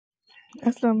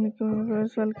Assalamualaikum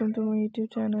viewers, welcome to my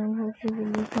YouTube channel. Hope you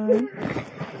will be fine.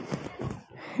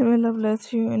 May Allah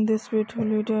bless you in this beautiful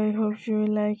video. I hope you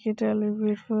will like it. All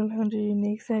beautiful and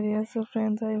unique ideas. So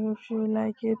friends, I hope you will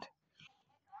like it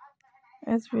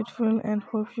as beautiful and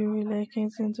hope you will like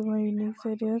it into my unique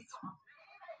ideas.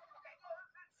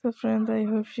 So friends, I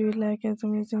hope you will like as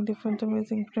amazing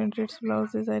printed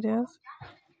blouses ideas.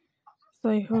 So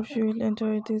I hope you will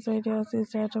enjoy these ideas.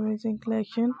 It's that amazing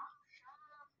collection.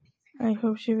 I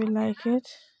hope you will like it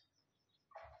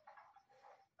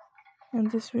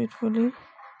and this beautifully.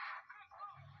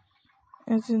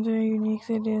 As in the unique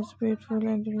ideas, beautiful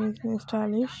and unique and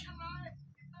stylish.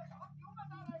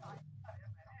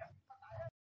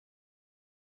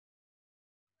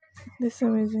 This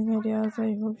amazing ideas,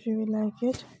 I hope you will like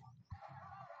it.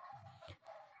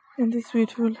 And this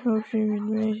beautiful, hope you will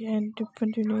make and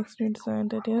different unique design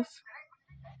ideas.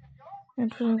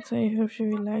 And friends, I hope you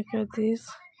will like this.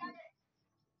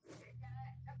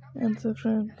 And so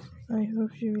friends, I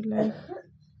hope you will like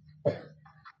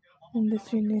and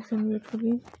this unique and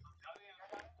beautifully.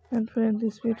 And friends,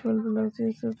 this beautiful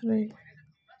blouses of right.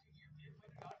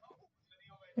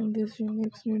 And this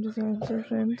unique new design, so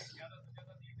friends.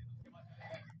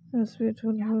 This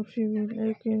beautiful, hope you will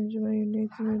like and enjoy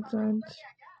unique new designs.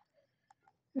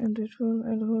 And beautiful,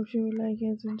 and hope you will like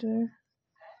and enjoy.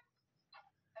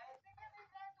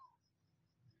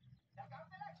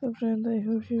 So friends, I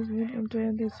hope you will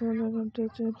enjoy this all and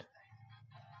touch it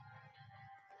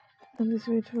and this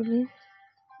beautifully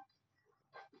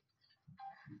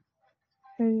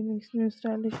and unique new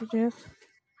stylish dress.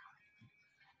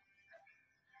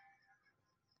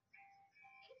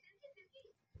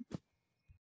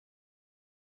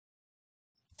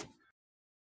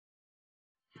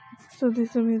 So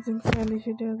this amazing stylish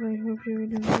dress, I hope you will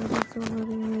enjoy this all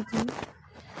very amazing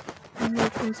and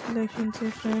beautiful selection. So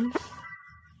friends,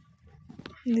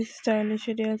 this stylish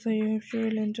dress, I hope you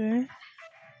will enjoy.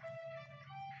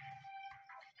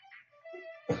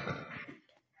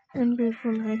 And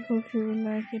beautiful, I hope you will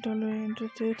like it, already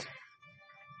interested.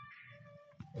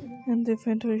 And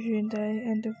different hope you enjoy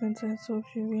and different sense of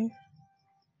you will.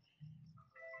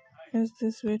 As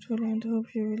this beautiful and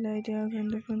hope you will ideas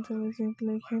and different amazing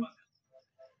collection.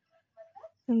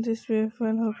 And this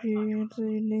beautiful hope you will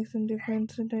unique and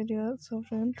different ideas. So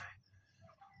friends,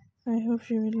 I hope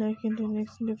you will like it the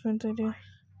next different idea.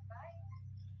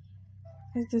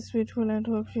 Is this beautiful and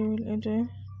hope you will enjoy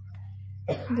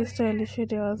this stylish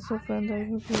idea also friends. I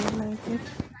hope you will like it.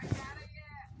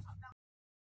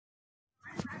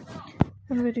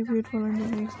 And very beautiful and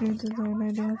unique new design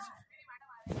ideas.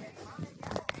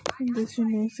 And this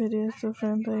unique idea so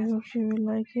friends, I hope you will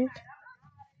like it.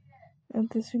 And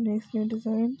this unique new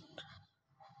design.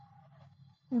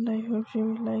 And I hope you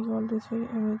will like all this very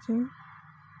amazing.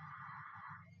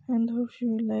 And hope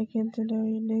you will like it and our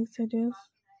unique ideas.